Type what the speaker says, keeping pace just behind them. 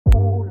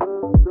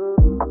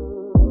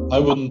I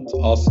wouldn't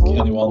ask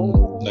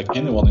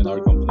anyone in our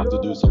company to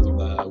do something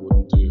that I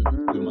wouldn't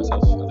do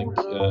myself. I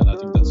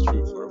think that's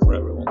true for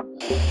everyone.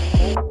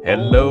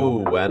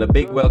 Hello, and a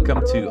big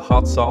welcome to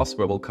Hot Sauce,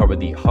 where we'll cover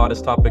the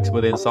hottest topics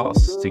within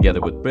sauce,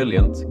 together with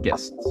brilliant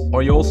guests.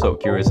 Are you also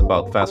curious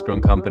about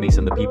fast-growing companies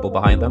and the people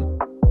behind them?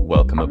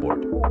 Welcome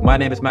aboard. My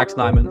name is Max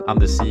Nyman. I'm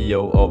the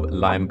CEO of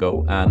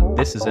LimeGo, and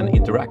this is an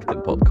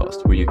interactive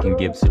podcast where you can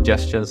give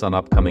suggestions on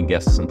upcoming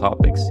guests and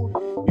topics.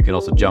 You can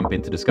also jump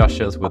into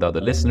discussions with other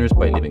listeners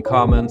by leaving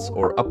comments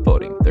or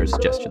upvoting their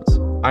suggestions.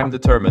 I'm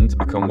determined to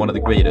become one of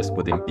the greatest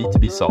within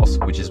B2B sauce,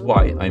 which is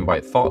why I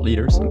invite thought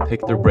leaders and pick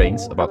their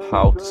brains about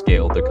how to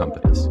scale their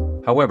companies.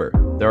 However,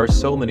 there are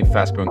so many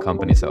fast-growing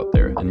companies out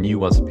there and new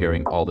ones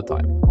appearing all the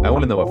time. I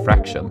only know a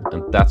fraction,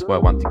 and that's why I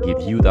want to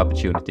give you the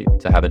opportunity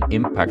to have an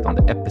impact on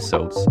the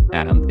episodes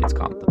and its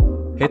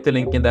content. Hit the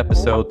link in the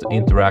episode to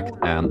interact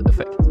and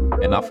affect.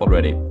 Enough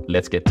already,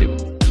 let's get to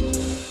it.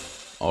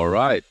 All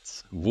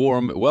right,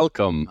 warm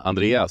welcome,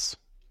 Andreas.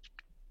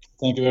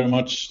 Thank you very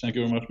much. Thank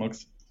you very much,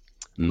 Max.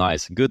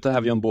 Nice, good to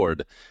have you on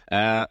board.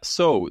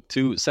 So,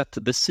 to set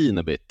the scene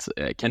a bit,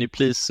 can you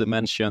please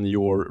mention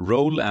your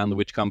role and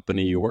which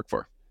company you work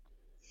for?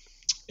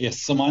 Yes,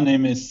 so my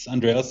name is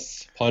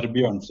Andreas Parr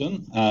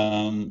Bjørnsund.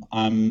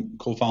 I'm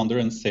co-founder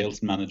and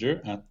sales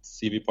manager at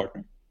CV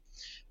Partner.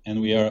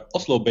 And we are an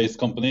Oslo-based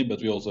company,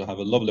 but we also have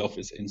a lovely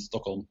office in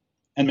Stockholm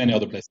and many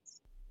other places.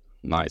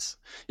 Nice.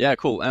 Yeah,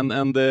 cool.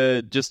 And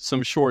just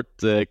some short,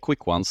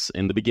 quick ones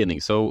in the beginning.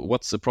 So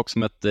what's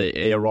approximate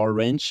the ARR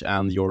range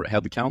and your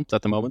headcount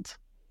at the moment?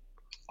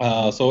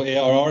 So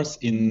ARRs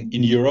in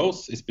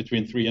euros is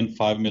between 3 and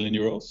 5 million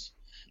euros.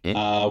 We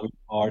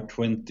are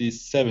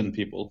 27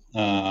 people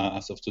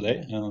as of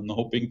today, and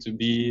hoping to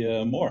be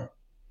more.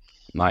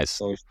 Nice.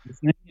 So if you're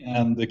listening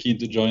and keen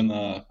to join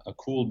a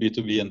cool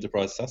B2B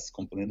enterprise SaaS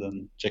company,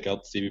 then check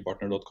out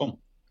cvpartner.com.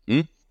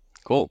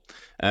 Cool.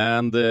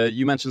 And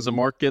you mentioned some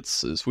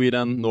markets,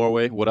 Sweden,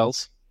 Norway, what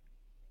else?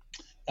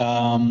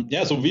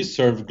 So we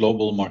serve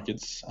global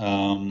markets.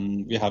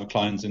 We have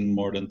clients in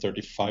more than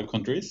 35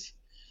 countries.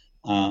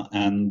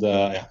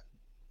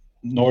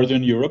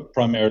 Northern Europe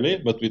primarily,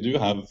 but we do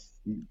have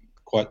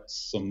quite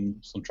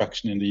some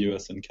traction in the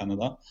US and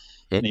Canada,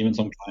 and even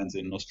some clients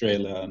in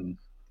Australia and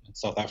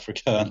South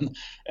Africa. And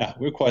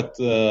we're quite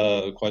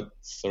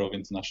sort of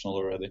international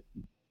already.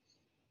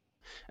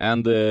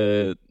 And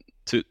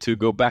to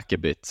go back a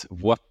bit,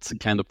 what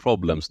kind of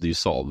problems do you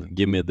solve?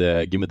 Give me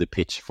the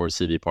pitch for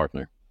CV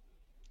Partner.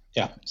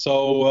 Yeah,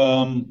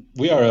 so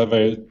we are a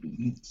very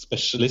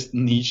specialist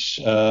niche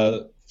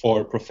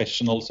for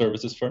professional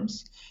services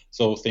firms.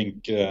 So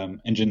think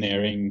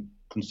engineering,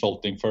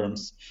 consulting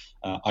firms,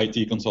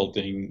 IT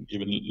consulting,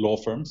 even law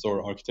firms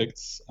or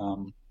architects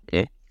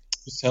who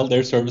sell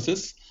their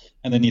services,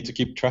 and they need to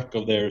keep track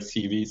of their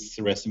CVs,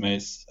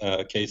 resumes,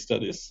 case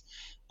studies.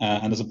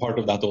 And as a part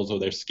of that, also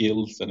their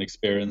skills and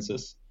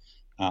experiences.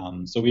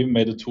 So we've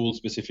made a tool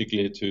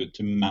specifically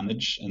to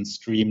manage and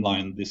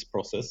streamline this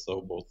process.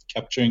 So both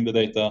capturing the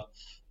data,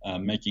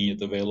 making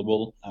it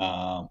available,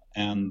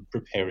 and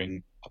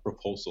preparing a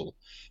proposal,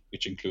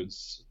 which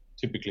includes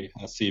typically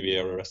a CV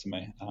or a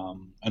resume,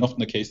 and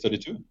often a case study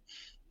too.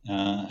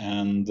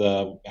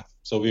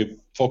 So we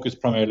focus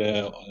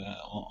primarily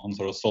on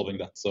sort of solving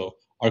that. So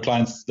our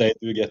clients, they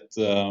do get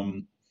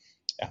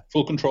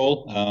full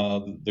control.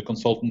 The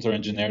consultants or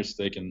engineers,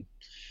 they can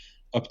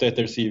update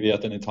their CV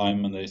at any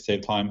time, and they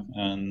save time,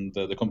 and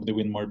the company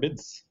win more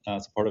bids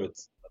as a part of it.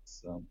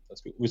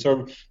 That's good.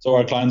 So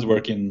our clients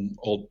work in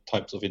all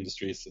types of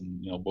industries,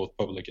 and both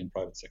public and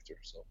private sector.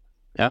 So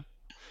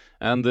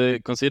and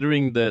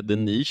considering the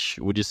niche,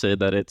 would you say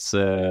that it's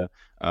a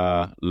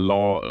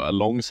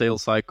long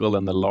sales cycle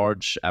and a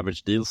large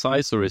average deal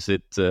size, or is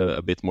it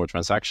a bit more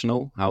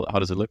transactional? How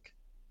does it look?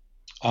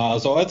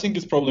 So I think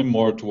it's probably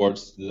more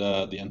towards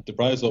the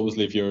enterprise.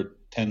 Obviously, if you're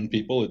 10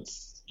 people,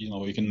 it's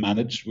you can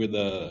manage with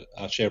a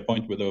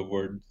SharePoint with a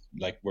Word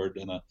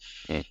and a.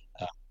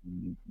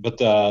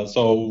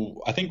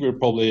 So I think we're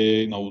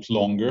probably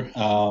longer.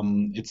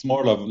 It's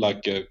more of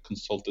like a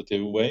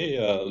consultative way,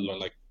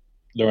 like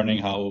learning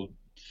how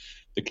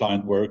the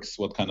client works,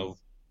 what kind of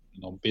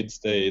bids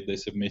they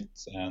submit,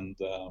 and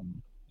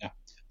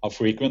how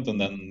frequent, and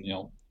then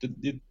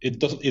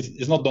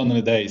it's not done in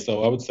a day.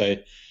 So I would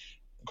say,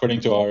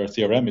 according to our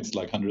CRM, it's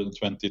like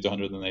 120 to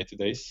 180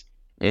 days.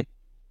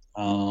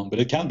 But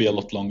it can be a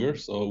lot longer.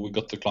 So we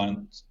got the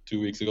client 2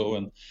 weeks ago,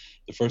 and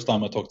the first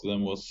time I talked to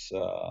them was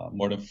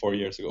more than 4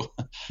 years ago.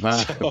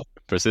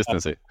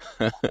 Persistency.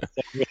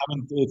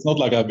 It's not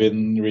like I've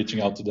been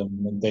reaching out to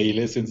them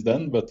daily since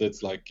then, but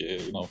it's like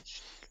it's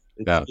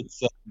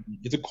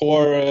a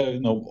core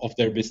of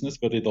their business,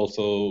 but it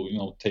also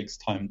takes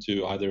time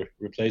to either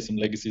replace some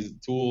legacy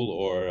tool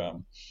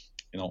or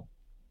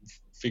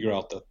figure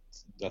out that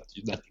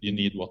you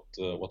need what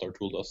our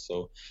tool does.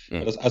 So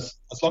but as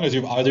long as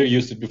you've either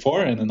used it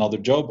before in another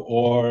job,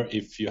 or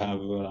if you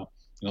have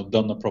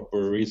done a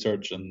proper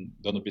research and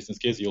done a business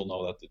case, you'll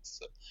know that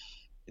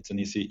it's an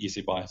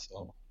easy buy.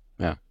 So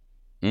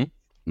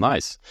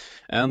Nice.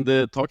 And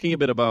talking a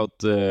bit about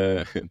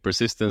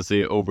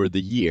persistency over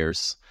the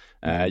years,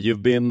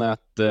 you've been at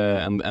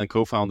and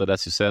co-founded,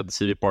 as you said,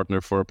 CV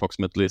partner for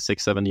approximately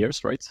 6-7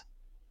 years, right?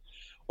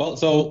 Well,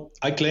 so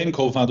I claim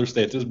co-founder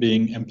status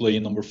being employee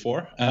number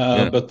 4,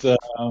 Yeah. but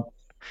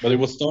it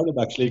was started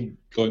actually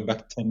going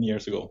back 10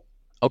 years ago.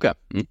 Okay.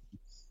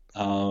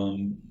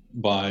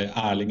 By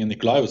Erling and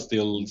Nikolai, who was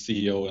still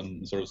CEO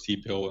and sort of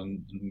CPO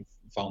and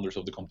founders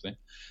of the company.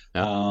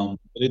 Yeah.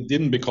 But it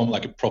didn't become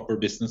like a proper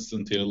business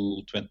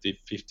until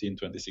 2015,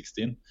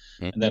 2016.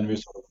 And then we've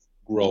sort of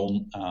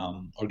grown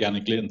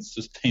organically and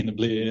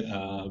sustainably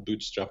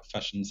bootstrap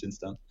fashion since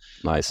then.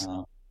 Nice.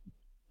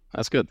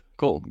 That's good.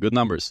 Cool. Good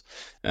numbers.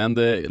 And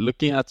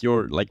looking at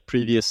your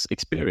previous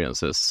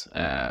experiences,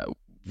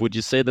 would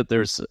you say that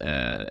there's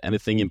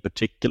anything in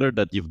particular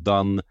that you've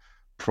done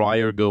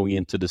prior going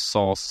into the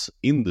SaaS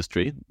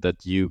industry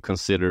that you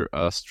consider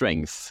a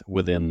strength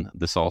within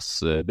the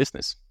SaaS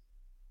business?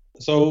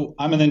 So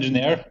I'm an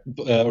engineer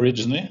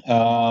originally.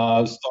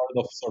 Started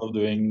off sort of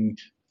doing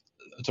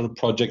sort of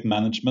project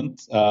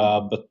management,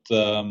 but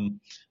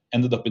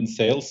ended up in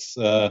sales,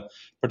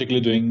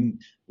 particularly doing,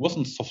 it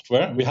wasn't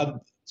software. We had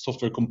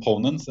software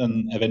components,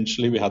 and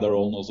eventually we had our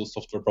own also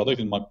software product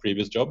in my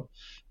previous job.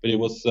 But it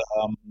was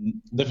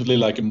definitely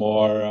like a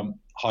more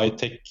high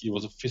tech. It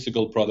was a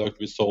physical product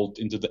we sold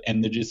into the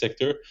energy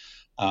sector.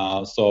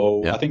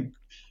 So I think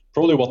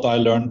probably what I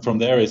learned from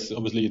there is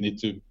obviously you need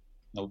to,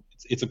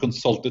 it's a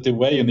consultative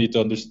way. You need to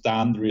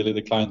understand really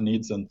the client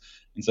needs, and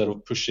instead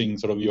of pushing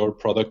sort of your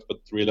product, but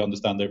really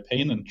understand their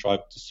pain and try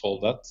to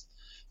solve that.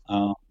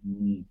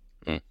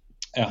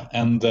 Yeah,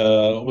 and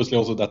obviously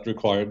also that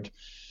required,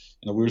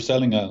 we were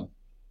selling a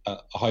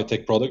high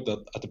tech product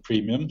at a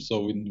premium,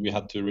 so we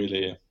had to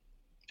really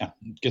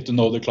get to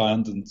know the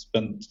client and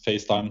spend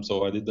face time.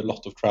 So I did a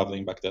lot of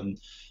traveling back then.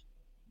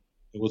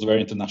 It was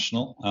very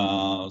international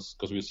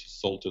because we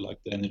sold to like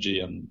the energy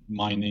and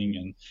mining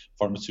and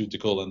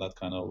pharmaceutical and that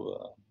kind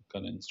of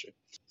industry.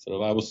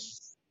 So I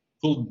was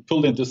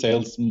pulled into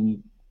sales.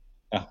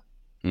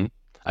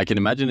 I can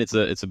imagine it's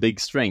a big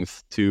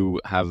strength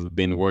to have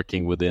been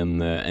working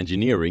within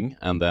engineering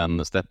and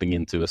then stepping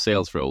into a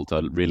sales role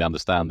to really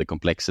understand the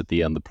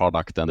complexity and the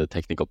product and the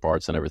technical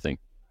parts and everything.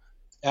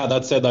 Yeah,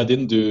 that said, I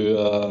didn't do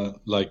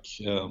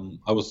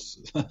I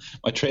was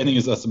my training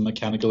is as a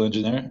mechanical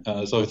engineer,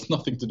 so it's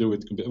nothing to do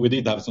with we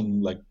did have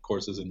some like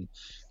courses in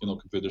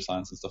computer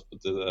science and stuff,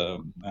 but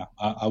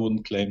I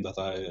wouldn't claim that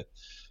I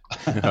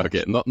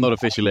okay, not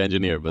officially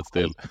engineer, but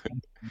still.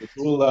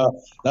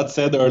 That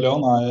said, early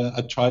on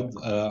I tried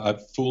I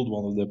fooled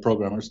one of the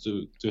programmers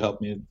to help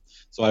me,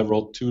 so I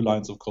wrote 2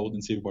 lines of code in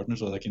CV Partner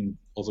so that I can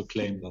also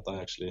claim that I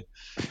actually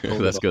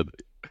that's good.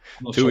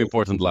 2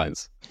 important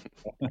lines.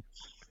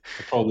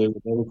 They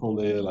were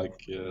probably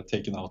like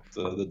taken out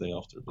the day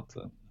after, but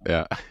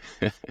yeah,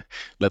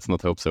 let's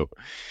not hope so.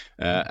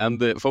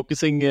 And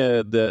focusing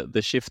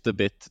the shift a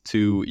bit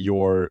to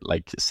your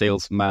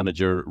sales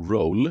manager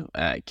role,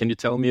 can you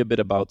tell me a bit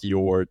about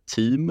your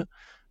team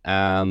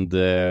and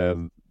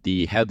the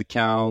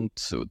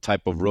headcount,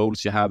 type of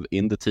roles you have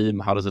in the team?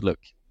 How does it look?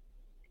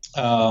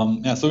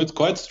 So it's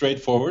quite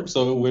straightforward.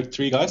 So we're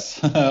 3 guys,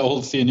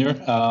 all senior,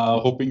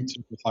 hoping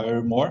to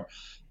hire more.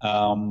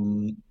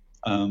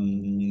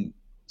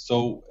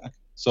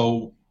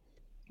 So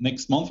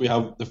next month we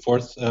have the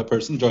 4th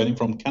person joining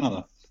from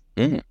Canada.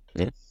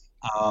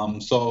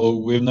 So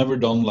we've never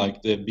done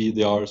like the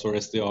BDRs or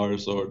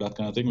SDRs or that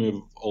kind of thing.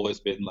 We've always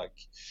been like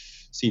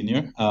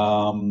senior.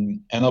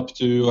 And up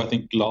to I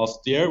think last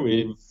year,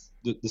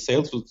 the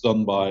sales was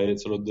done by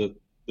sort of the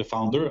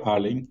founder,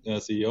 Erling,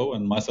 CEO,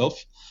 and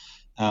myself.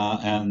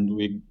 And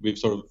we've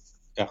sort of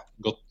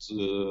got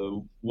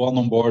one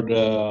on board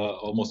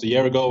almost a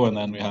year ago, and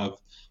then we have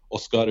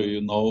Oscar,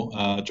 who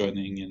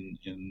joining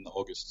in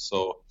August.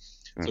 So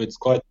it's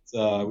quite,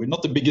 we're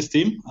not the biggest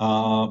team,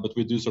 but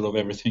we do sort of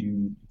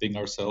everything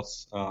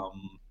ourselves.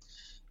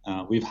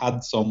 We've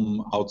had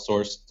some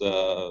outsourced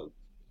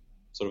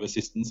sort of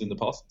assistance in the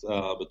past,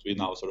 but we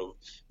now sort of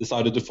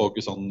decided to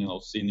focus on,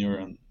 senior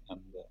and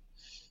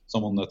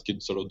someone that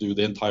could sort of do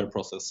the entire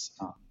process.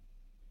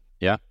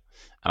 Yeah.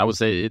 I would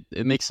say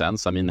it makes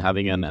sense. I mean,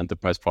 having an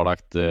enterprise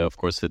product, of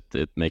course,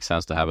 it makes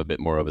sense to have a bit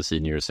more of a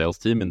senior sales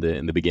team in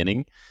the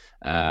beginning.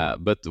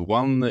 But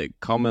one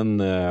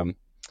common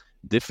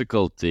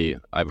difficulty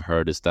I've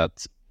heard is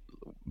that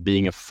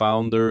being a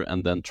founder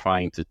and then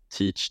trying to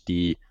teach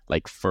the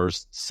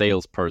first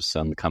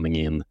salesperson coming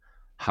in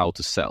how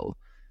to sell.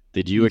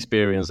 Did you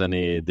experience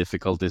any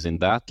difficulties in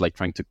that, like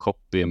trying to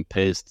copy and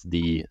paste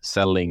the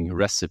selling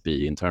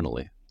recipe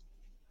internally?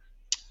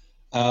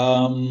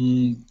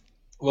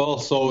 Well,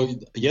 so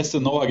yes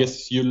and no. I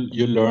guess you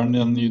learn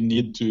and you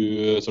need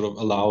to sort of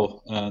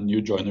allow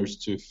new joiners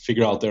to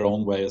figure out their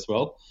own way as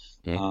well.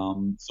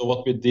 So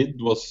what we did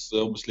was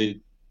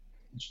obviously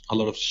a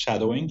lot of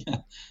shadowing.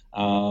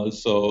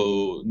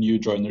 So new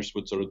joiners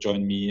would sort of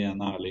join me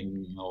and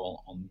Erling,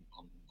 on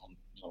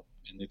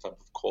any type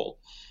of call.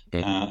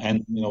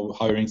 And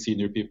hiring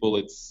senior people,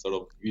 it's sort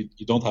of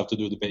you don't have to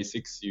do the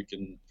basics. You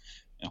can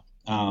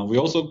We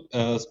also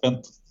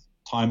spent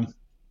time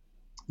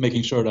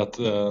making sure that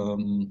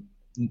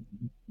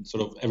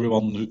sort of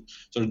everyone who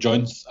sort of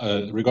joins,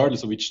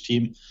 regardless of which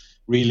team,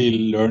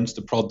 really learns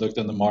the product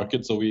and the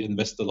market. So we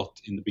invest a lot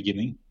in the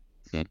beginning,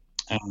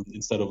 and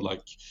instead of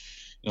like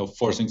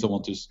forcing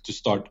someone to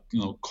start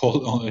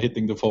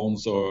hitting the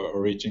phones or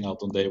reaching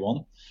out on day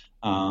one,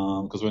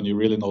 because when you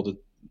really know the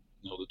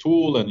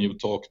tool and you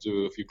talk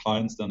to a few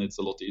clients, then it's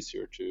a lot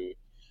easier to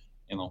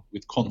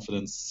with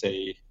confidence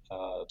say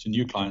to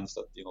new clients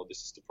that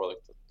this is the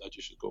product that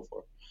you should go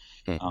for.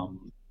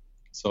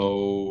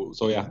 So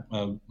yeah,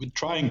 we're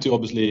trying to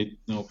obviously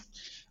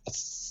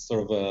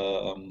sort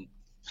of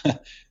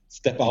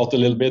step out a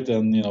little bit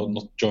and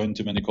not join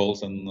too many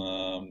calls and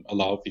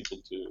allow people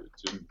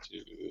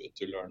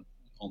to learn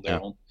on their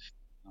own.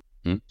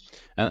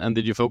 And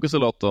did you focus a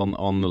lot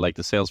on like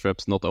the sales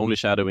reps not only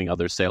shadowing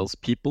other sales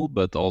people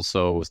but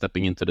also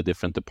stepping into the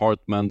different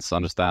departments,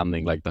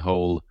 understanding like the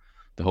whole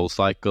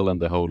cycle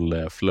and the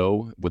whole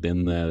flow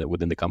within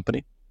the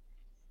company?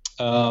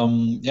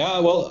 Yeah,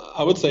 well,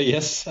 I would say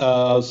yes.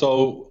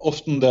 So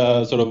often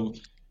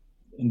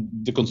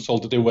the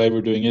consultative way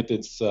we're doing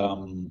it's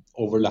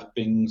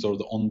overlapping, sort of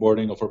the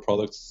onboarding of our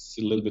products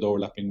a little bit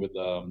overlapping with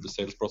the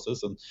sales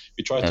process, and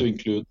we try to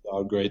include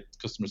our great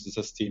customer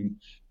success team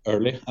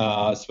early,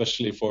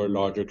 especially for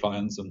larger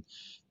clients, and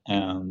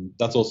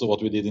that's also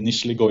what we did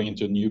initially going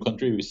into a new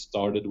country. We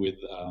started with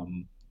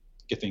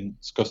getting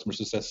customer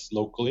success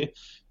locally,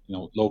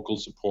 local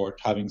support,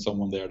 having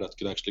someone there that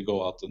could actually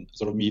go out and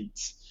sort of meet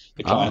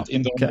the client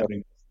in the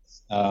onboarding,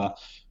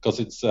 because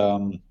it's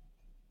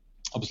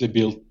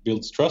obviously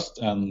builds trust,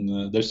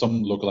 and there's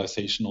some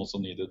localization also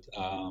needed.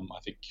 I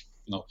think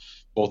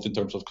both in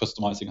terms of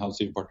customizing how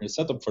CV Partner is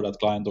set up for that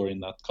client or in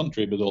that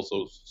country, but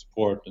also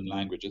support and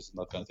languages and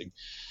that kind of thing.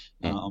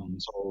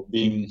 So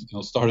being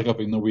starting up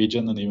in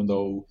Norwegian, and even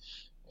though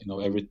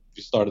we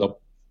started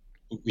up,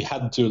 we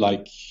had to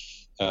like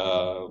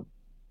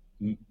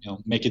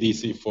make it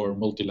easy for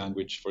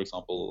multi-language, for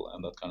example,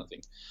 and that kind of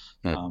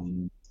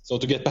thing. So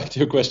to get back to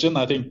your question,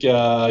 I think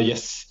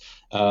yes,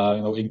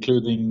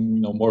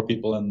 including more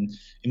people, and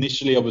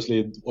initially obviously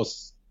it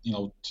was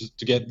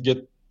to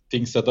get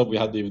things set up, we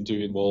had even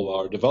to involve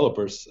our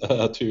developers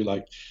to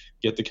like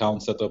get the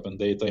account set up and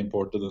data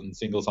imported and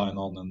single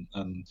sign-on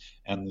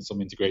and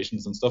some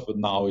integrations and stuff. But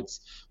now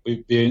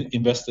we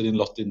invested a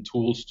lot in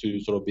tools to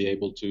sort of be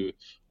able to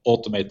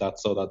automate that,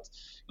 so that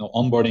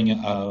onboarding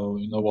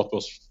what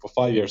was for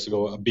 5 years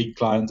ago a big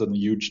client and a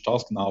huge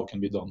task now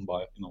can be done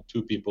by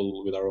 2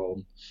 people with our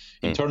own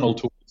internal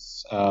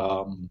tools.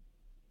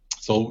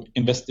 So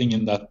investing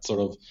in that sort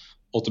of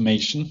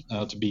automation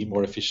to be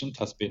more efficient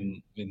has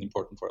been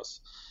important for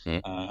us,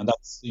 and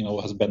that's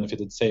has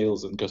benefited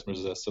sales and customer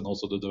success and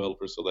also the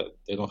developers, so that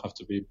they don't have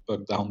to be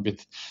bogged down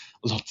with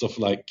lots of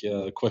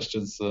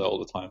questions all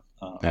the time.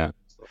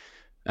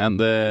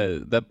 And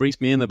that brings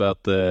me in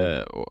about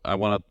I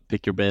want to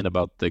pick your brain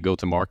about the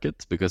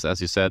go-to-market, because as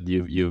you said,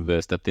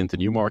 you've stepped into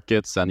new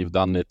markets and you've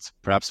done it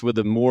perhaps with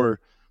a more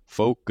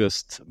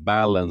focused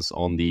balance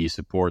on the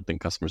support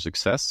and customer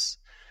success.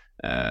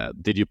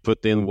 Did you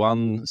put in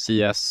one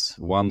CS,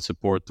 one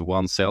support,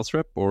 one sales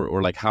rep,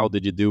 or like how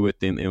did you do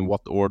it, in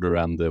what order,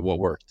 and what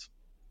worked?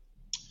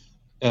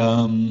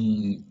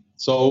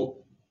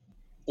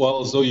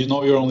 So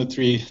you're only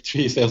three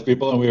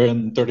salespeople, and we're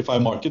in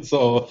 35 markets,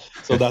 so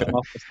that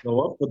not go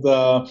up.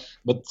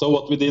 But so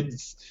what we did,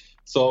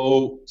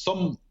 so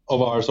some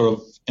of our sort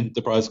of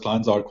enterprise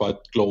clients are quite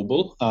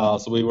global,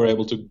 so we were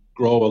able to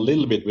grow a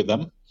little bit with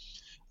them.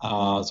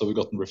 So we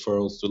got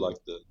referrals to like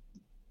the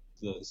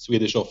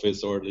Swedish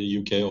office or the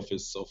UK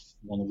office of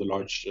one of the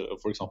large,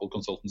 for example,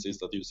 consultancies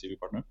that use CV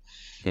Partner.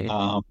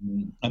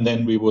 And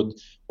then we would,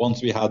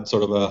 once we had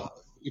sort of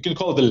you can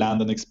call it the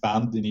land and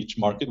expand in each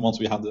market. Once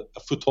we had a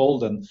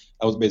foothold, and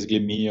that was basically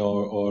me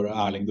or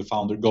Erling, the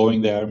founder,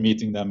 going there,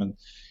 meeting them. And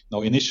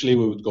initially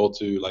we would go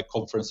to like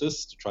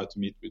conferences to try to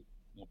meet with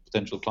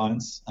potential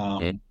clients,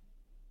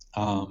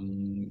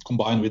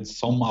 combined with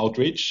some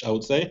outreach. I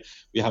would say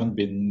we haven't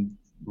been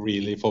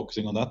really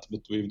focusing on that,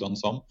 but we've done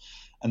some.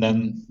 And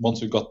then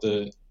once we got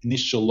the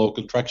initial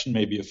local traction,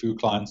 maybe a few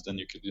clients, then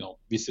you could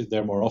visit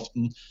there more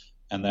often.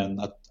 And then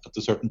at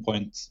a certain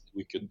point,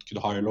 we could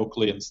hire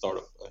locally and start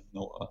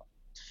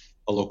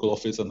a local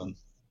office, and then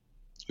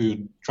we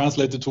would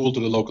translate the tool to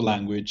the local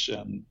language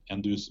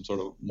and do some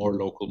sort of more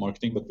local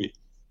marketing. But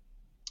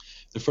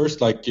the first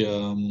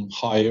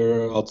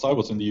hire outside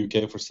was in the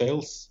UK for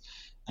sales,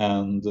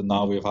 and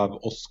now we have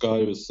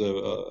Oscar, who's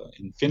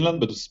in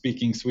Finland but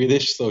speaking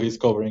Swedish, so he's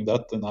covering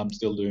that, and I'm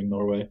still doing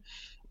Norway.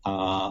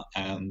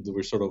 And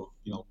we're sort of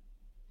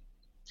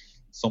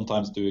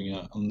sometimes doing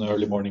an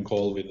early morning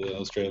call with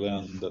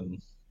Australia, and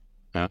then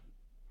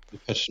the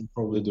passion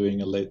probably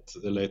doing a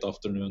late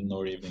afternoon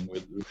or evening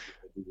with the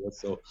US.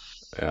 So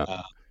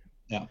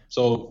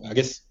so I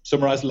guess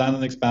summarize: land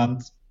and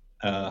expand,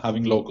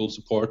 having local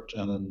support,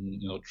 and then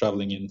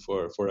traveling in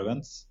for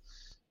events.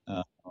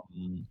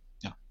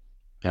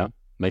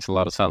 Makes a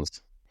lot of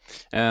sense.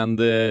 And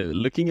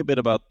looking a bit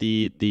about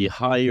the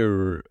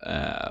hire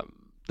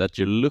that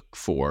you look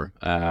for?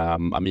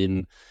 I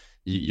mean,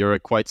 you're a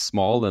quite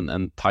small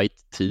and tight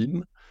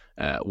team.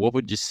 What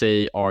would you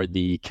say are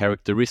the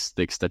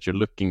characteristics that you're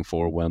looking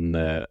for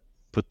when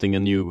putting a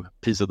new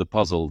piece of the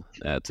puzzle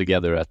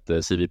together at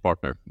the CV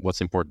partner?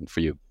 What's important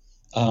for you?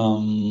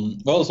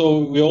 Well,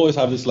 so we always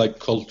have this like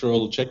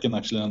cultural check and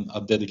actually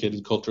a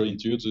dedicated cultural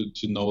interview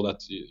to know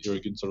that you're a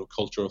good sort of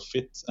cultural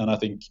fit. And I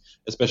think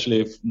especially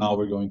if now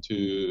we're going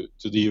to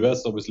the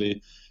US,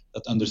 obviously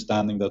that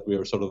understanding that we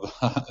are sort of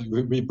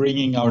we're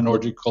bringing our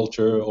Nordic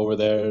culture over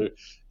there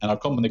and our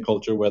company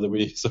culture, whether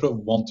we sort of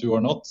want to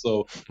or not.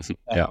 So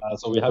Yeah.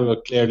 so we have a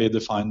clearly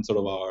defined sort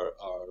of our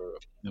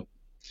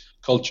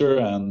culture,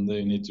 and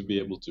we need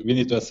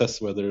to assess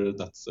whether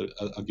that's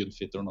a good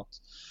fit or not.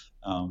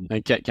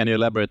 And can you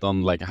elaborate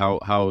on like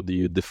how do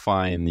you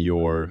define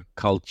your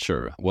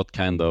culture? What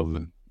kind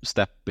of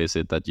step is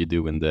it that you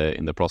do in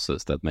the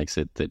process that makes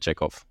it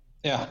check off?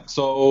 Yeah,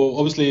 so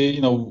obviously,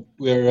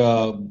 we're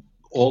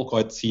all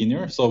quite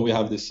senior, so we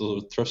have this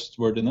sort of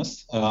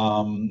trustworthiness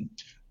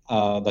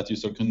that you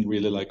sort of can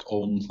really like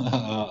own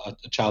a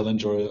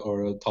challenge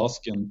or a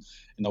task, and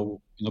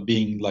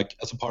being like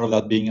as a part of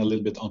that, being a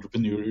little bit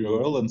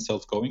entrepreneurial and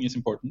self-going is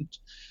important.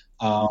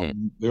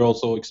 We're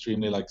also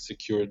extremely like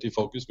security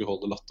focused. We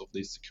hold a lot of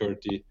these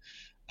security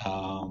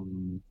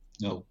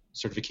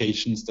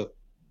certifications that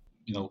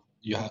you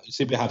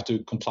simply have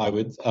to comply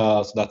with,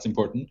 so that's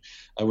important.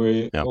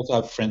 We also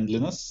have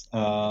friendliness,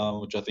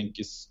 which I think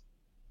is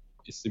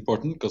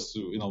important, because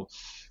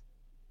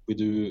we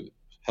do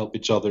help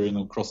each other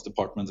across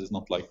departments. It's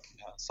not like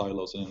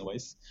silos in any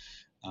ways.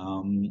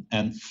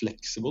 And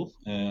flexible,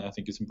 I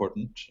think is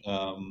important.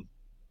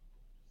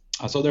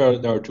 So there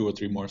are two or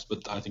three more,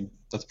 but I think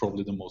that's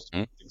probably the most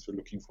things we're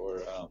looking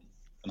for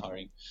in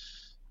hiring.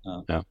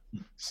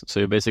 So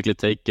you basically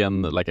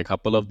taken like a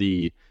couple of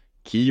the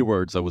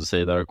keywords, I would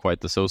say, that are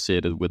quite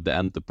associated with the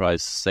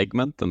enterprise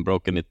segment and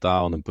broken it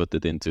down and put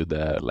it into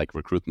the like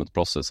recruitment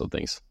process of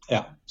things.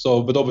 Yeah.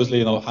 So, but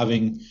obviously,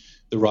 having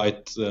the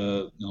right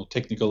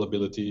technical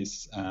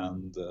abilities,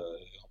 and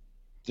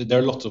there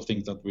are lots of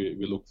things that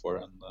we look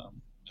for,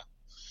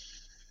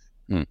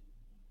 and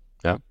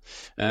Yeah.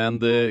 And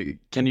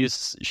can you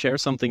share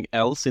something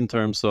else in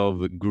terms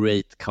of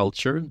great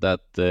culture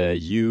that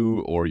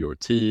you or your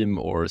team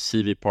or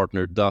CV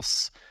partner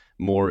does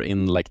more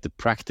in like the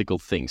practical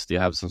things? Do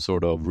you have some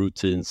sort of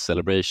routines,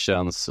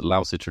 celebrations,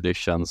 lousy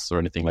traditions, or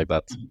anything like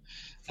that?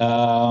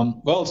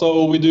 Well,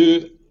 so we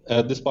do,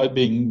 despite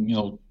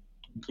being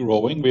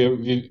growing,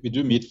 we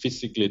do meet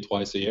physically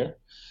twice a year,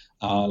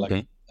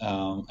 and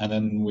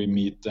then we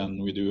meet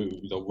and we do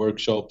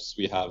workshops.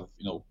 We have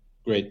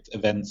great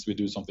events. We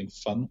do something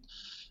fun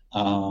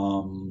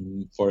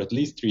for at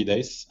least 3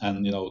 days,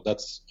 and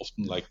that's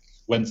often like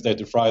Wednesday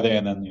to Friday,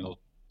 and then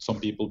some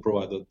people,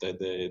 provided that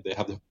they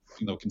have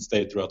can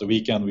stay throughout the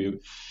weekend. We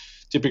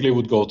typically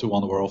would go to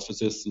one of our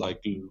offices,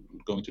 like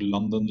going to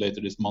London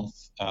later this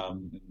month.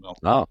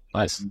 Oh,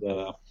 nice. And,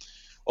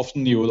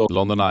 often you would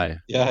London Eye.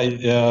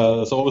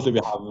 Yeah. So obviously we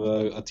have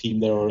a team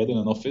there already in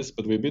an office,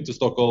 but we've been to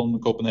Stockholm,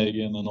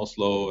 Copenhagen, and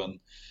Oslo, and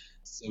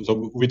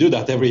so we do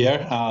that every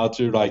year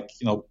to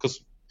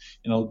because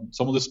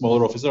some of the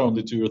smaller offices are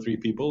only 2 or 3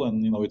 people,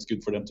 and it's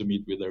good for them to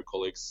meet with their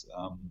colleagues.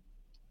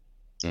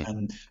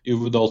 And you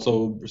would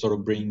also sort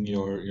of bring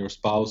your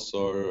spouse,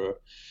 or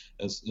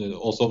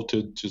also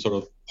to sort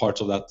of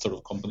parts of that sort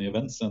of company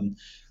events, and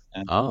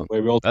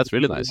where we also, that's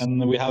really nice.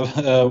 And we have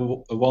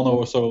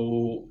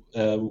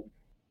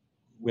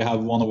we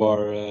have one of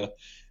our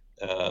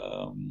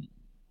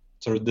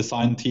sort of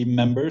design team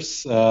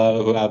members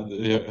who have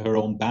her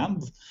own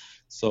band.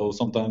 So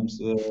sometimes,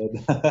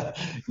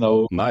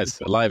 nice,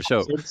 a live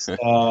show.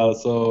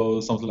 So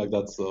something like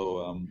that.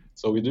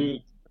 So we do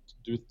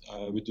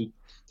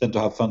tend to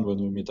have fun when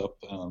we meet up,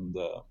 and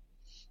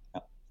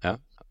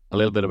a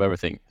little bit of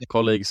everything.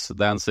 Colleagues,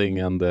 dancing,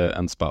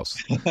 and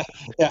spouse.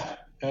 Yeah,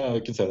 I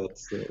can say that.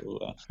 So,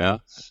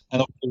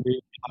 and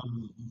obviously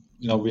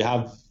we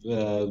have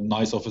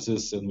nice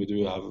offices, and we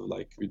do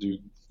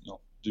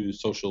do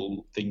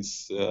social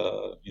things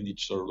in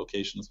each sort of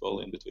location as well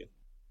in between.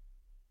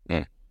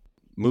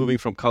 Moving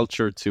from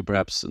culture to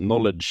perhaps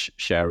knowledge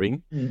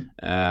sharing,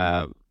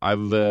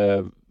 I've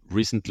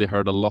recently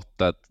heard a lot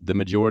that the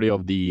majority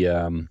of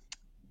the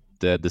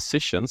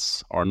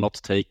decisions are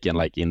not taken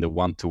like in the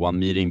one-to-one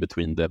meeting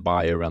between the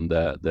buyer and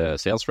the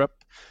sales rep,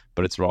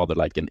 but it's rather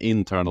like an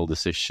internal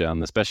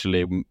decision,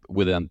 especially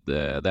within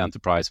the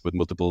enterprise with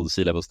multiple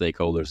C-level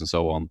stakeholders and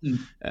so on.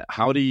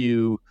 How do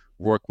you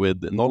work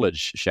with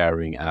knowledge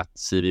sharing at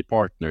CV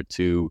Partner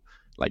to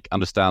like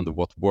understand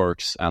what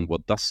works and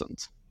what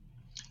doesn't?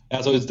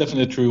 Yeah, so it's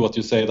definitely true what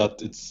you say,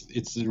 that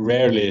it's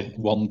rarely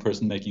one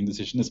person making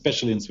decision,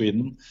 especially in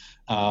Sweden,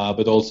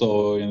 but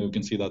also you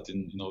can see that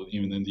in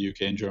even in the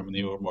UK and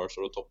Germany, or more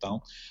sort of top down.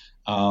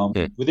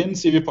 Within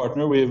CV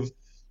Partner, we've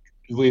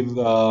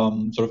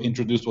sort of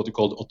introduced what we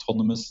call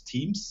autonomous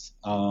teams.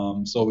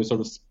 So we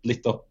sort of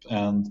split up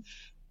and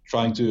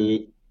trying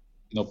to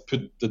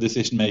put the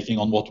decision making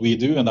on what we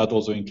do, and that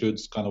also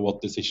includes kind of what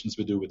decisions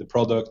we do with the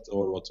product,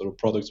 or what sort of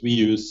products we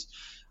use.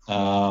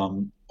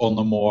 on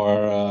a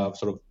more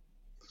sort of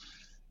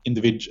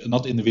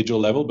not individual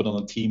level, but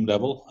on a team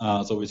level.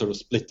 So we sort of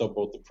split up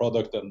both the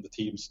product and the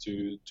teams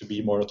to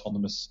be more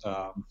autonomous,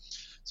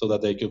 so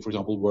that they could, for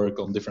example, work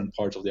on different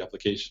parts of the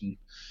application,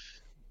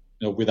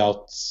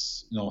 without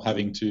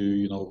having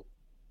to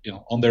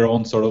on their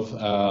own sort of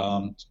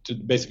to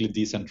basically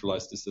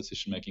decentralize this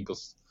decision making.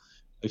 Because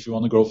if you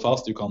want to grow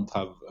fast, you can't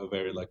have a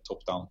very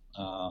top down.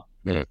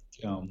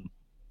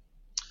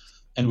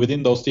 And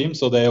within those teams,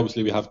 so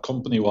we have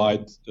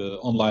company-wide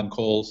online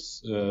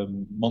calls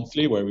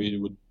monthly, where we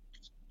would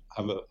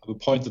have a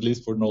point at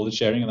least for knowledge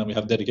sharing, and then we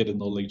have dedicated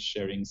knowledge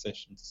sharing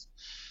sessions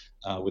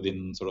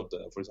within sort of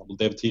for example,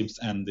 dev teams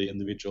and the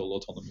individual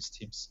autonomous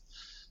teams.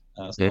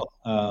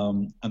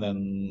 And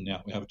then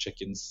we have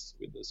check-ins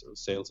with the sort of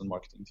sales and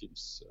marketing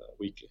teams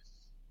weekly.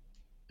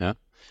 Yeah,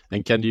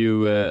 and can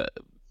you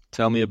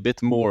tell me a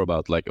bit more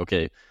about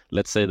okay,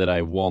 let's say that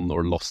I won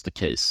or lost the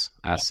case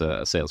as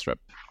a sales rep.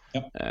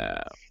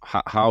 Yeah.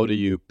 How do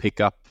you pick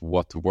up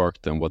what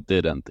worked and what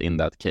didn't in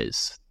that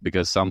case?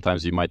 Because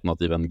sometimes you might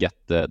not even get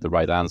the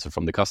right answer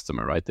from the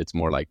customer, right? It's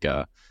more like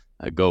a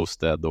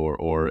ghosted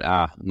or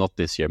not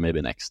this year,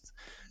 maybe next.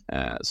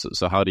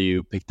 So how do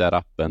you pick that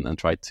up and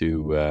try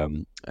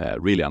to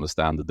really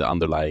understand the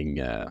underlying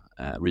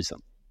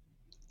reason?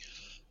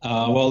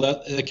 Well,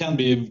 that can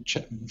be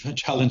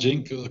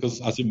challenging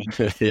because, as you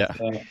mentioned,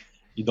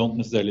 you don't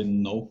necessarily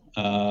know.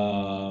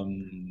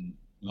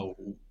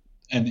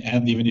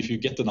 And even if you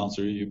get an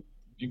answer, you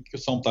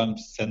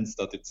sometimes sense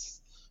that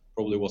it's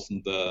probably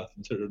wasn't the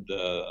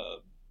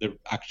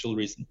actual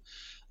reason.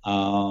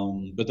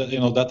 But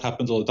that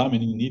happens all the time,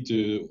 and you need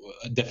to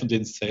definitely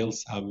in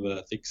sales have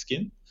thick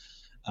skin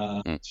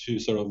to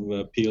sort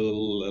of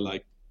peel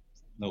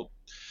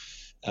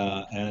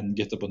and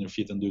get up on your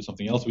feet and do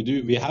something else.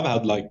 We have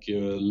had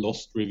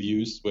lost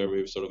reviews where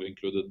we've sort of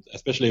included,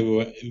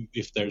 especially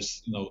if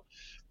there's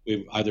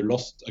we've either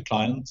lost a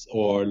client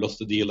or lost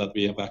a deal that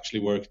we have actually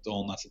worked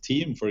on as a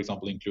team, for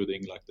example,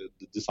 including the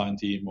design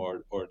team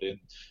or the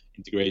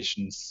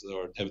integrations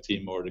or dev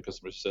team or the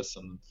customer success,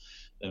 and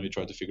then we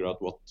try to figure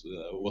out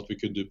what we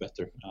could do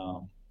better.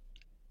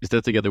 Is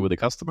that together with the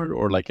customer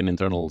or an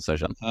internal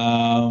session?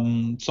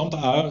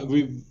 Sometimes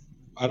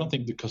I don't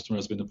think the customer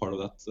has been a part of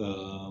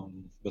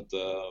that,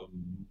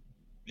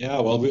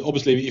 well,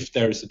 obviously, if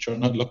there is a churn,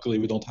 luckily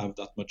we don't have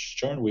that much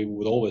churn. We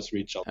would always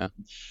reach out,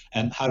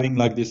 and having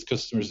this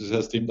customer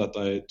success team that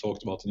I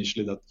talked about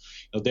initially, that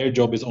their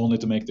job is only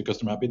to make the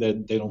customer happy.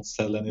 They don't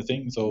sell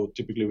anything. So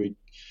typically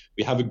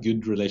we have a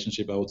good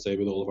relationship, I would say,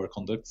 with all of our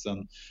contacts.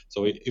 And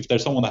so if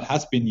there's someone that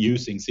has been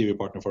using CV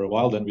Partner for a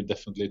while, then we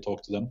definitely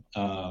talk to them,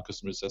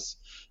 customer success.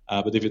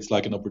 But if it's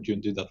an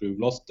opportunity that we've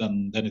lost,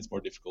 then it's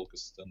more difficult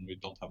because then we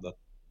don't have that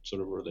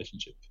sort of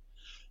relationship.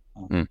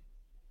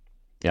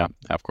 Yeah,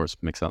 of course,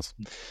 makes sense.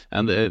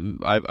 And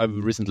I've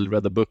recently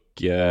read a book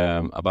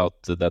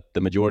about that the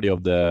majority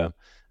of the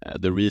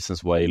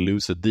reasons why you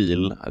lose a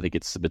deal, I think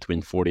it's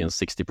between 40 and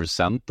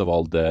 60% of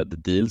all the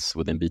deals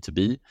within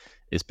B2B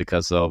is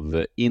because of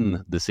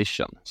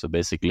indecision. So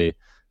basically,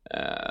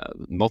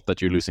 not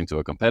that you're losing to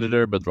a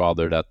competitor, but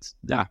rather that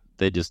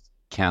they just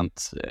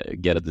can't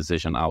get a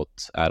decision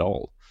out at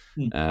all.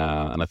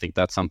 And I think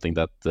that's something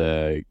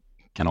that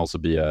can also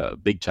be a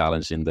big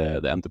challenge in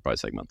the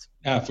enterprise segment.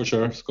 Yeah, for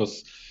sure,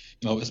 because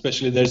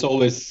especially there's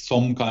always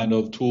some kind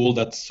of tool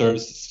that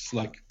serves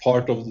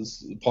part of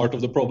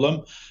the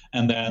problem,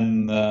 and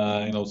then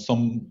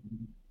some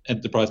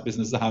enterprise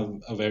businesses have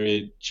a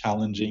very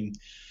challenging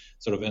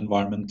sort of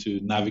environment to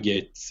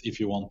navigate if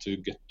you want to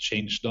get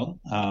change done.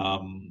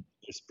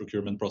 There's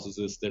procurement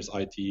processes, there's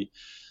IT.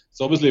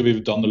 So obviously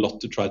we've done a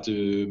lot to try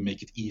to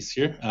make it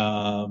easier,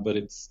 but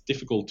it's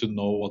difficult to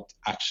know what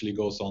actually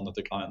goes on at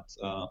the client.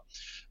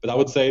 But I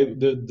would say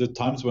the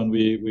times when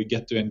we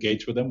get to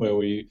engage with them, where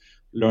we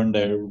learn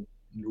their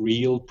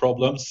real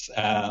problems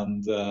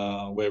and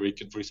where we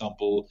can, for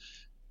example,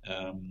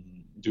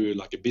 do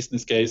a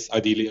business case.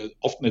 Ideally,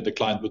 often the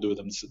client would do it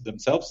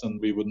themselves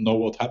and we would know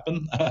what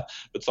happened,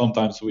 but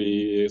sometimes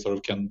we sort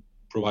of can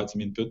provide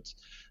some input.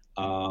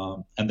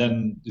 And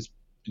then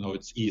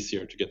it's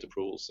easier to get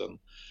approvals, and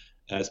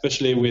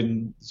especially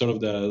when sort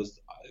of the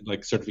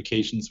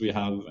certifications we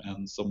have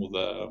and some of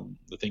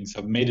the things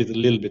have made it a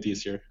little bit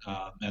easier.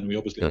 And we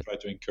obviously try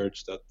to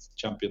encourage that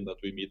champion that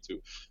we meet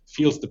to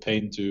feels the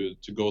pain to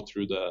go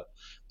through the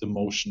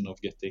motion of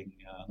getting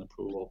an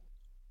approval.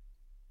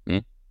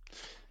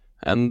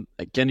 And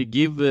can you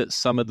give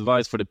some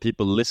advice for the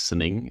people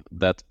listening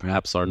that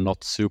perhaps are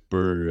not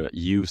super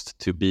used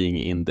to being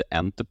in the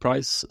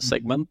enterprise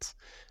segment?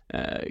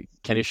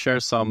 Can you share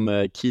some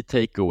key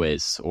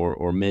takeaways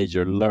or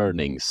major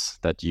learnings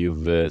that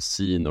you've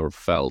seen or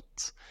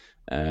felt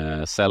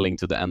selling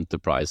to the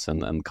enterprise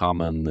and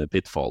common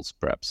pitfalls,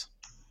 perhaps?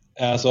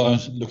 So I'm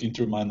looking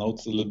through my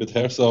notes a little bit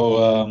here.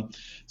 So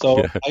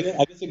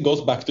I guess it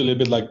goes back to a little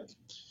bit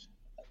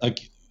like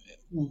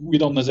we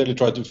don't necessarily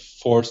try to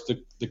force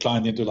the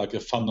client into a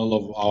funnel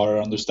of our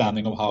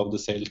understanding of how the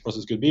sales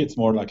process could be. It's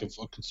more like a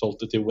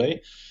consultative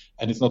way,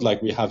 and it's not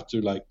like we have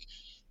to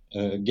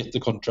get the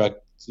contract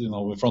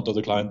in front of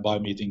the client by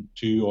meeting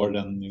 2, or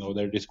then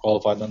they're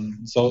disqualified.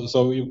 And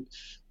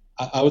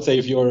I would say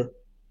if you're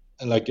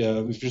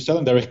if you're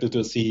selling directly to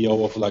a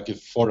CEO of like a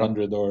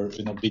 400 or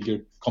bigger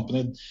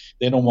company,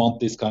 they don't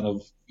want this kind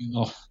of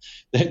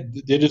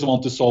they just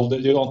want to solve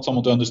they want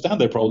someone to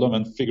understand their problem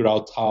and figure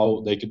out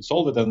how they can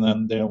solve it, and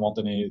then they don't want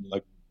any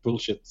like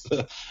bullshit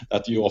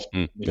that you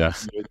often you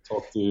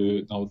talk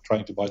to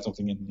trying to buy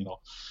something in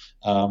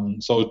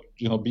so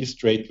be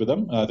straight with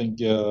them. I think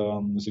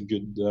it's a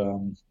good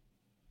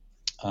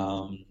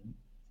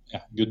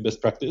good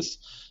best practice.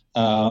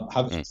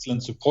 Have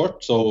excellent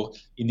support. So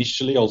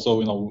initially,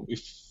 also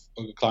if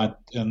a client,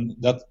 and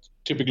that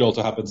typically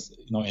also happens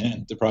in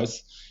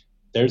enterprise,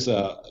 there's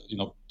the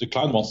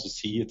client wants to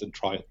see it and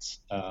try it,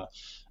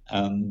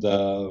 and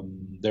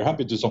they're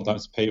happy to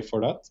sometimes pay for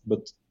that,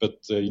 but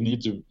you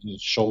need to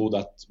show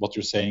that what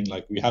you're saying,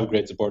 like we have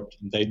great support,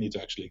 and they need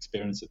to actually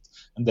experience it,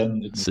 and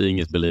then seeing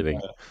is believing.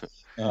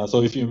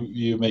 So if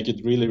you make it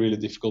really, really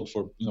difficult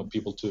for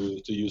people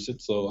to use it,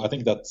 so I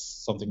think that's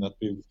something that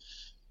we've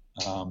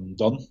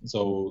done.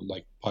 So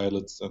like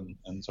pilots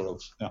and sort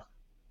of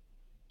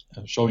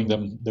showing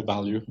them the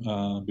value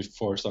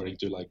before starting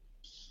to like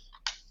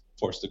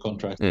force the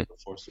contract or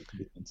force the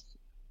commitment.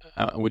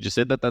 Would you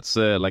say that that's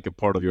like a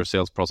part of your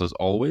sales process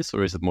always,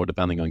 or is it more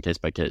depending on case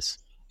by case?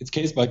 It's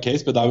case by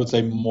case, but I would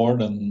say more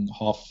than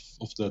half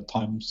of the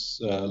times,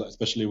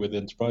 especially with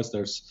enterprise,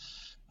 there's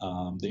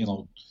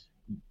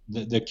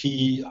the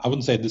key, I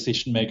wouldn't say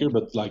decision maker,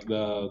 but like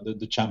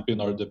the champion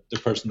or the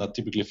person that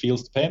typically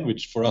feels the pain,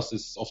 which for us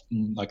is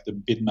often like the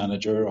bid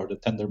manager or the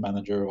tender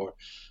manager, or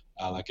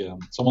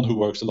someone who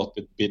works a lot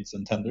with bids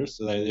and tenders.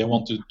 So they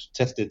want to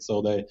test it,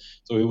 so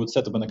we would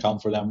set up an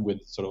account for them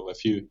with sort of a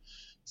few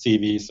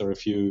CVs or a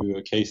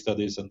few case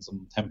studies and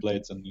some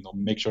templates, and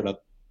make sure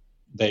that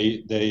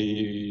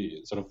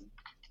they sort of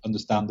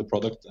understand the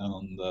product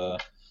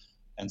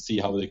and see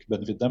how they can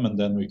benefit them, and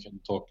then we can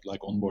talk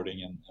like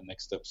onboarding and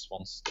next steps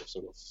once they've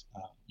sort of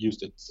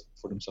used it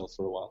for themselves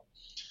for a while.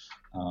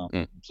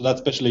 So that's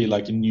especially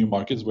like in new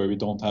markets where we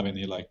don't have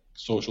any like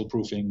social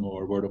proofing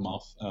or word of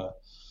mouth.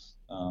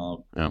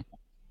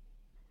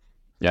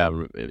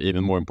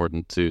 Even more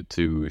important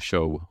to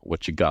show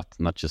what you got,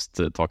 not just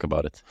talk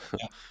about it.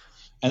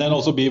 And then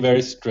also be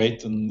very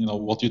straight and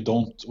what you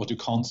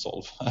can't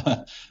solve,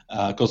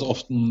 because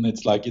often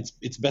it's like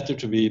it's better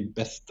to be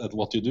best at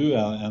what you do,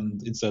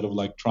 and instead of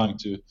like trying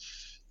to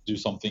do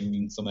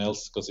something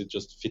else because it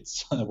just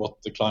fits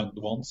what the client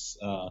wants.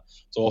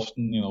 So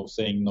often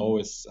saying no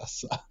is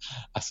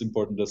as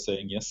important as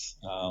saying yes,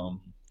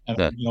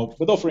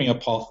 but offering a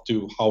path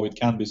to how it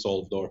can be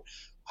solved, or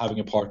having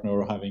a partner,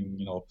 or having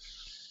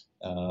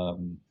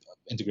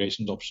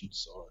integration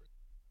options, or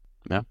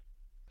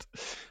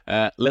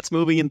let's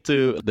move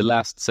into the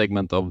last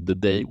segment of the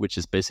day, which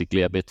is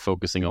basically a bit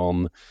focusing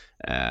on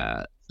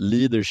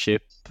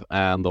leadership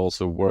and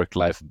also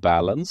work-life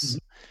balance.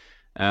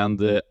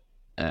 And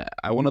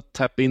I want to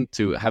tap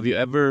into, have you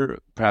ever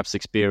perhaps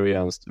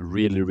experienced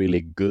really,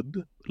 really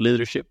good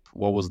leadership?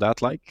 What was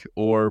that like?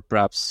 Or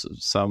perhaps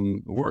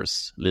some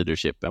worse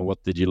leadership, and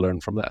what did you learn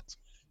from that?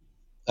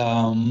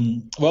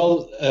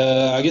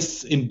 I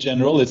guess in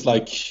general, it's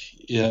like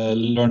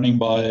learning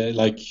by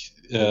like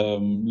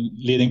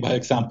leading by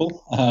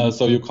example.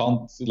 So you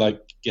can't like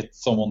get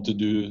someone to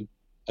do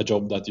a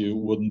job that you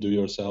wouldn't do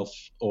yourself,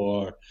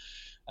 or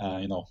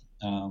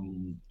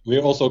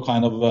we're also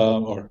kind of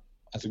or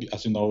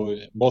as you know,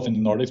 both in the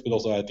Nordics but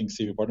also I think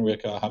CV Partner, we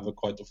have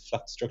quite a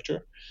flat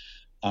structure,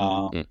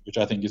 which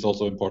I think is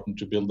also important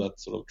to build that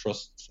sort of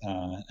trust,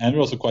 and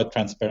we're also quite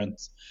transparent.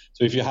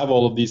 So if you have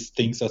all of these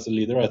things as a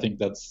leader, I think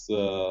that's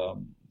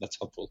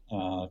helpful,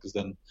 because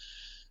then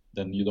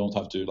you don't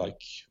have to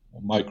like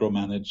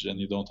micromanage, and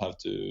you don't have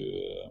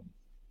to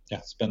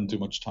spend too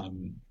much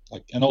time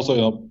and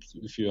also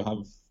if you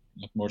have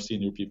like more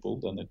senior people,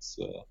 then it's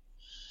you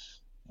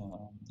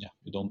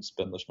don't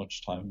spend as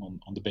much time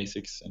on the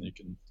basics, and you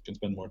can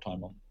spend more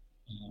time on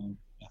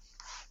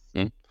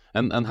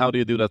And how do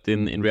you do that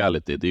in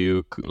reality? Do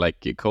you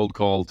like cold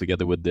call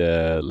together with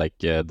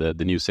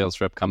the new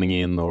sales rep coming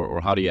in, or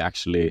how do you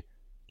actually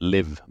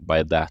live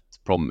by that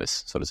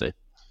promise, so to say?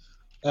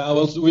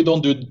 We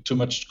don't do too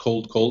much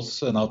cold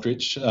calls and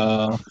outreach.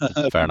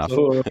 Fair enough.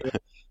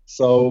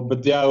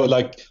 But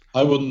like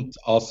I wouldn't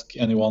ask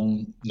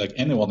anyone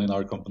in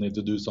our company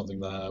to do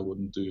something that I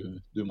wouldn't do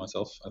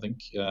myself, I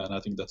think, and I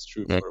think that's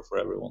true for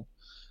everyone.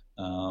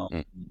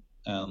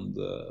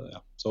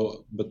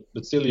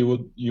 But still,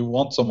 you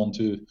want someone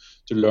to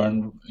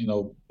learn,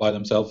 by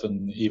themselves,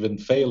 and even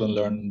fail and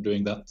learn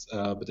doing that,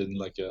 but in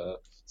like a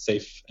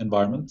safe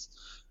environment,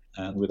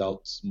 and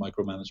without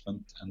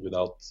micromanagement, and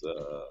without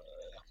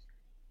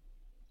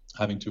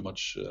having too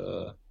much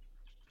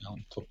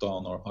top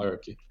down or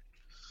hierarchy.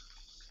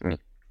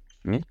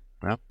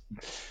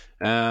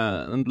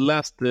 And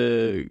last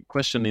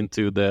question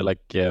into the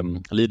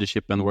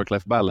leadership and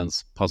work-life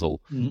balance puzzle.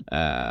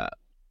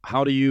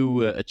 How do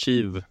you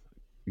achieve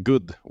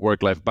good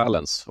work-life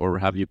balance, or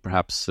have you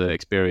perhaps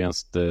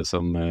experienced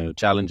some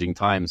challenging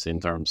times in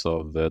terms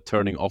of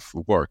turning off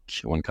work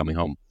when coming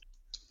home?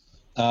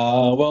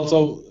 Well,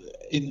 so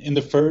in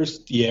the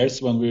first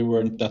years when we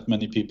weren't that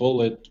many people,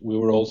 we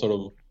were all sort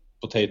of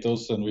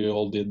potatoes, and we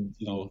all did,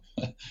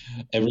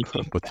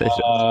 everything.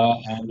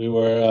 Potatoes. And we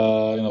were,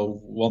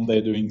 one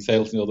day doing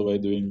sales, the other way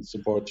doing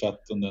support chat,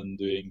 and then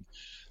doing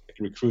like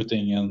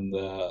recruiting. And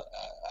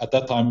at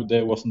that time,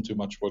 there wasn't too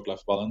much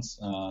work-life balance.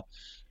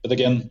 But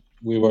again,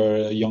 we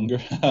were younger.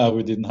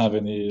 We didn't have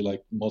any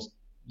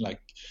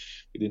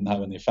we didn't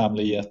have any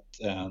family yet,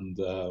 and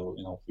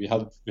we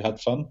had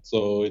fun,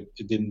 so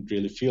it didn't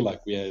really feel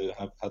like we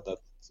have had that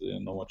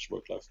much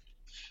work life.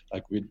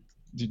 Like we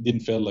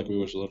didn't feel like we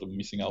were sort of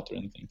missing out or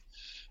anything.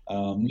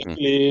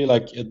 Luckily,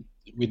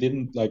 we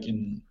didn't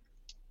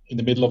in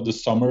the middle of the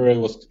summer.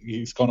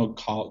 It's kind of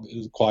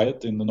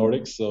quiet in the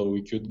Nordics, so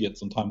we could get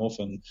some time off,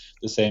 and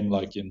the same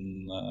like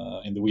in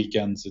the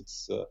weekends.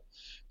 It's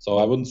so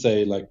I wouldn't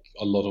say like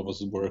a lot of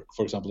us work,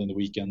 for example, in the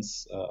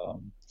weekends.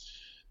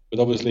 But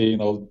obviously,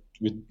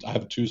 I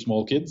have 2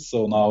 small kids,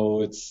 so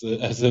now it's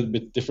a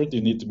bit different.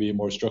 You need to be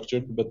more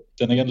structured. But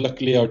then again,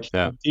 luckily our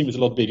team is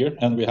a lot bigger,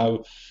 and we have,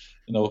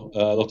 a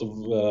lot of,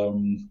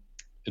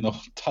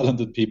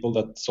 talented people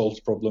that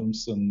solves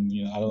problems, and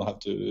I don't have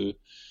to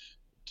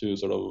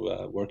sort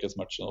of work as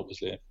much.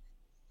 Obviously,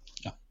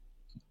 yeah.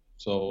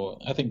 So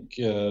I think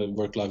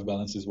work-life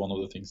balance is one of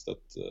the things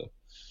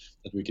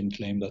that we can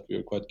claim that we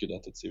are quite good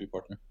at CV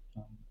Partner.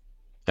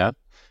 Yeah,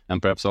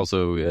 and perhaps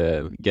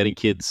also getting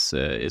kids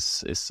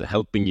is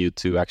helping you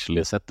to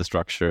actually set the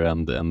structure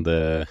and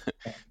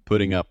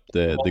putting up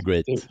the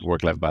great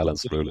work-life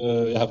balance.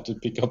 You have to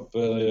pick up.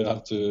 You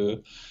have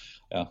to,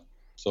 yeah.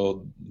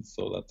 So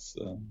that's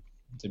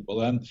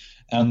simple. And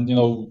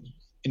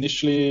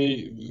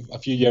initially a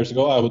few years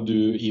ago, I would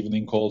do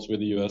evening calls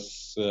with the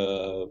US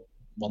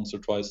once or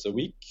twice a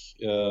week.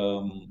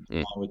 Now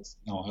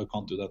I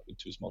can't do that with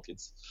 2 small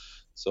kids.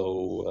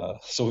 So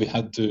we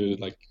had to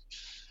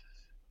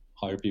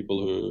hire people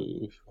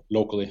who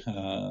locally,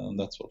 and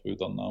that's what we've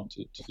done now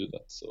to do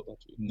that. So that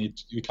we need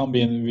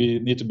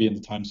to be in the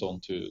time zone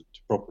to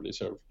properly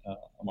serve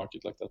a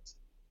market like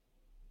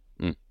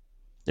that.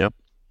 Yep.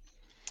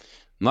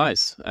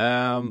 Nice.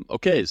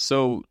 Okay,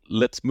 so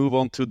let's move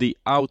on to the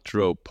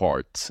outro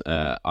part.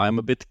 I'm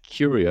a bit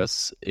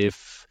curious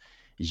if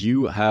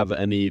you have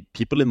any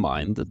people in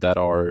mind that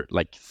are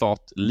like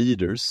thought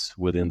leaders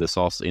within the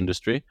SaaS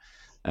industry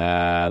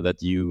that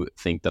you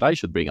think that I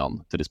should bring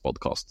on to this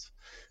podcast.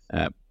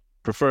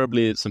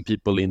 Preferably some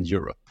people in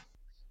Europe.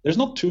 There's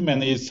not too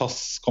many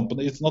SaaS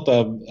companies. It's not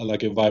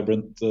a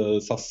vibrant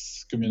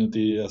SaaS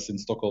community as in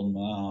Stockholm,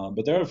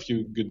 but there are a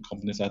few good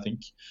companies, I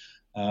think.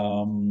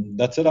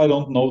 That said, I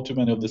don't know too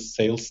many of the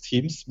sales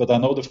teams, but I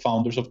know the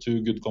founders of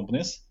 2 good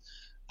companies.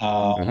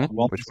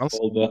 One is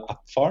called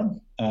App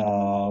Farm.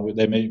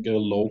 They make a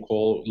low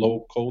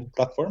code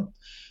platform.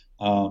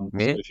 So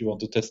if you want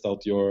to test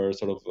out your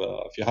sort of,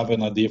 if you have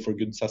an idea for a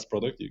good SaaS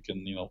product, you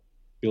can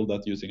build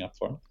that using App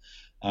Farm.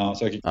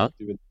 So I can connect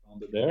you with the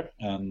founder there,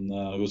 and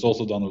who's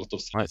also done a lot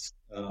of SaaS.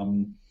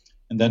 And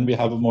then we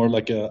have more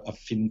like a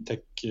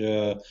fintech,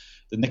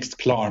 the next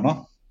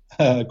Klarna,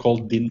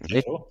 called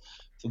Dintero.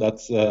 So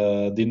that's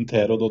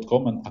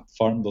dintero.com and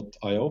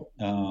appfarm.io.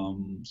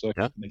 So I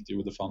can connect you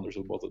with the founders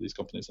of both of these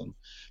companies, and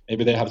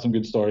maybe they have some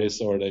good stories,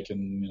 or they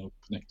can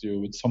connect you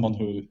with someone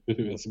who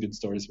has good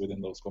stories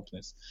within those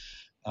companies.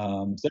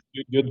 So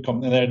they're good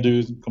company. They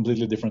do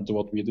completely different to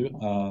what we do,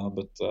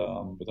 but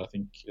I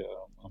think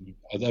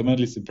I'm at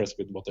least impressed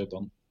with what they've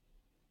done.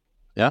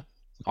 Yeah,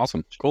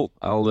 awesome, cool.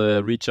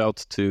 I'll reach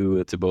out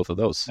to both of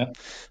those. Yeah.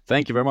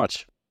 Thank you very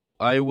much.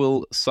 I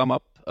will sum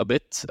up a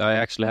bit. I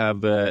actually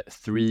have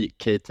 3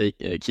 key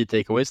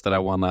takeaways that I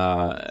want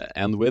to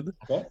end with.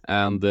 Okay.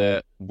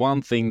 And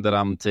one thing that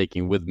I'm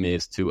taking with me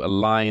is to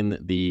align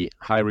the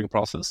hiring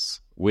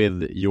process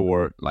with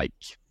your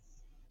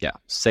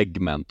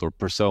segment or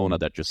persona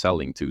that you're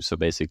selling to. So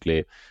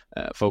basically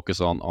focus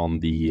on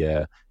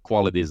the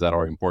qualities that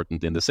are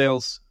important in the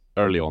sales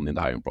early on in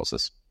the hiring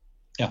process.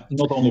 Yeah,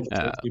 not only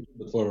for people,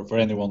 but for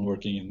anyone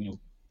working in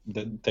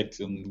the tech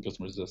and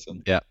customer success.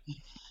 Yeah.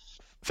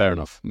 Fair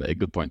enough.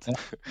 Good point.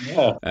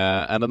 Yeah.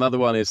 And another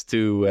one is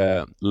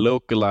to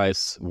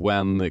localize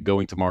when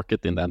going to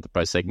market in the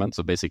enterprise segment.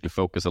 So basically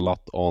focus a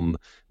lot on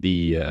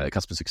the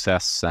customer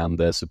success and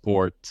the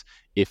support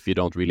if you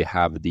don't really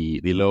have the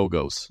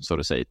logos, so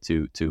to say,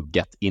 to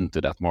get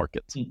into that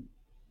market.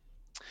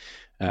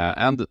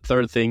 And the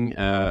third thing,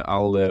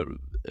 I'll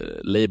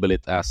label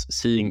it as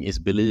seeing is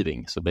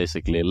believing. So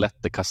basically let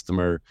the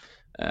customer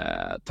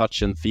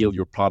touch and feel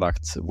your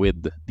product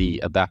with the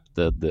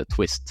adapted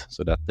twist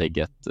so that they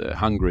get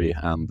hungry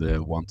and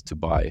want to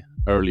buy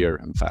earlier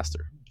and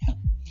faster. Yeah,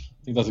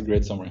 I think that's a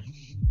great summary.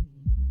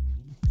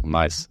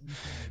 Nice.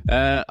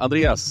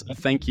 Andreas,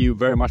 thank you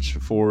very much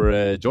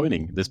for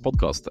joining this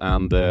podcast,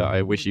 and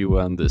I wish you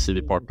and the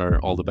CV Partner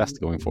all the best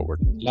going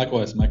forward.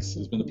 Likewise, Max.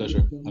 It's been a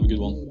pleasure. Have a good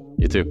one.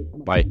 You too.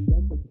 Bye.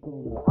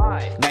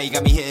 Now you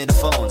got me hitting the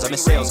phones. I'm in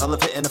sales, I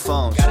love hitting the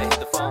phones.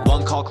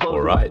 One call close.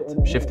 All right,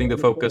 shifting the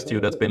focus to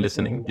you that's been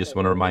listening, just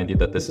want to remind you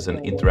that this is an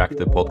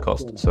interactive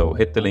podcast, so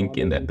hit the link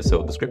in the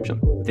episode description.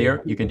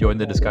 There, you can join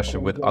the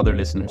discussion with other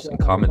listeners and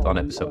comment on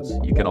episodes.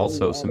 You can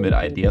also submit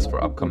ideas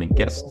for upcoming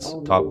guests,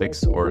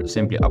 topics, or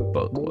simply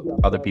upvote what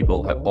other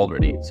people have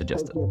already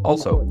suggested.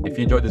 Also, if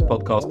you enjoyed this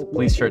podcast,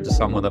 please share it to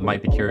someone that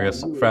might be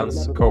curious,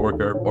 friends,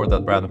 coworker, or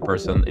that random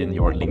person in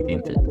your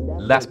LinkedIn feed.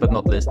 Last but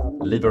not least,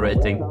 leave a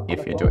rating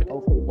if you enjoyed it.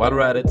 While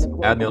we're at it,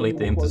 add me on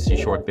LinkedIn to see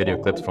short video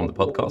clips from the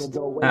podcast,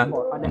 and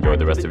enjoy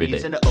the rest of your day.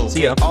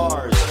 See ya!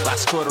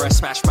 Last quarter I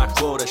smashed my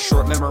quota.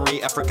 Short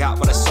memory, I forgot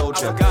what I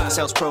sold you.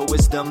 Sales pro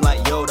wisdom like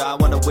Yoda. I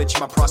wonder which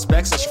my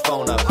prospects I should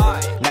phone up.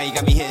 Now you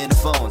got me hitting the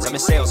phones. I'm in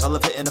sales, I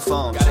love hitting the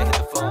phones.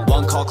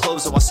 One call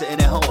closer while sitting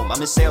at home. I'm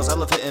in sales, I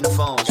love hitting the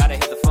phones.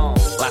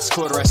 Last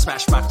quarter I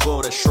smashed my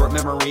quota. Short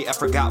memory, I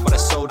forgot what I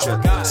sold you.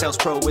 Sales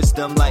pro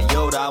wisdom like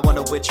Yoda. I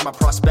wonder which my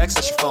prospects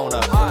I should phone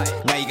up.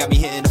 Now you got me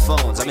hitting the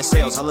phones. I'm in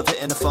sales, I love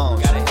hitting the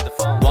phones.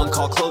 One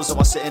call closer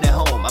while sitting at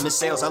home. I'm in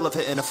sales, I love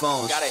hitting the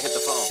phones. Gotta hit the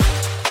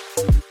phone.